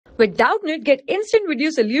With Doubtnut, get instant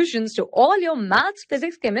video solutions to all your maths,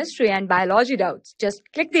 physics, chemistry, and biology doubts. Just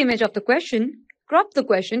click the image of the question, crop the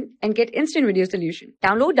question, and get instant video solution.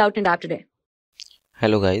 Download Doubtnut app today.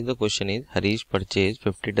 Hello guys, the question is Harish purchased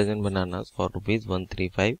 50 dozen bananas for rupees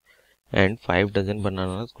 135 and 5 dozen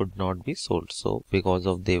bananas could not be sold. So because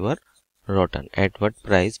of they were rotten. At what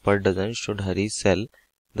price per dozen should Harish sell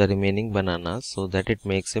the remaining bananas so that it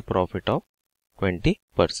makes a profit of 20%?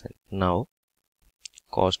 Now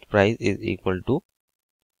cost price is equal to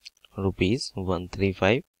rupees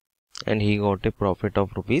 135 and he got a profit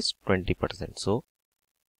of rupees 20%. So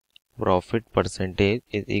profit percentage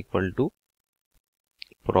is equal to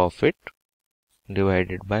profit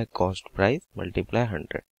divided by cost price multiply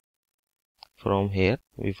 100. From here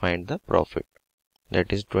we find the profit,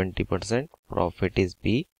 that is 20%. Profit is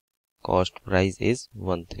B, cost price is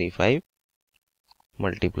 135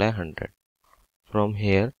 multiply 100. From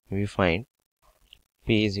here we find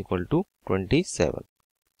P is equal to 27.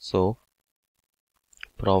 So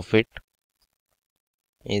profit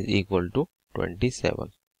is equal to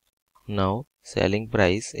 27. Now selling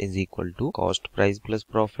price is equal to cost price plus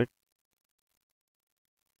profit.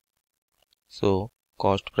 So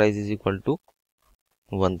cost price is equal to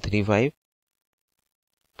 135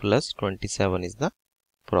 plus 27 is the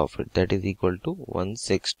profit, that is equal to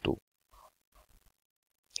 162.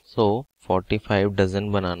 So 45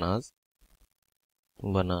 dozen bananas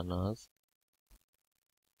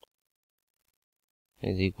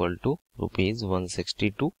is equal to rupees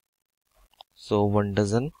 162. So one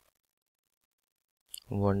dozen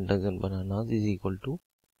bananas is equal to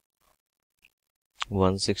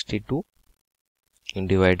 162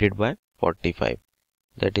 divided by 45,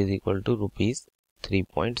 that is equal to rupees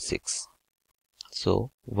 3.6. So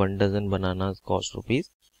one dozen bananas cost rupees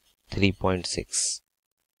 3.6.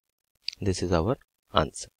 This is our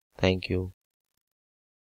answer. Thank you.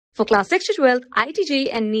 For class 6 to 12, IIT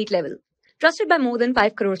JEE and NEET level. Trusted by more than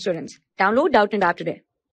 5 crore students. Download Doubtnut app today.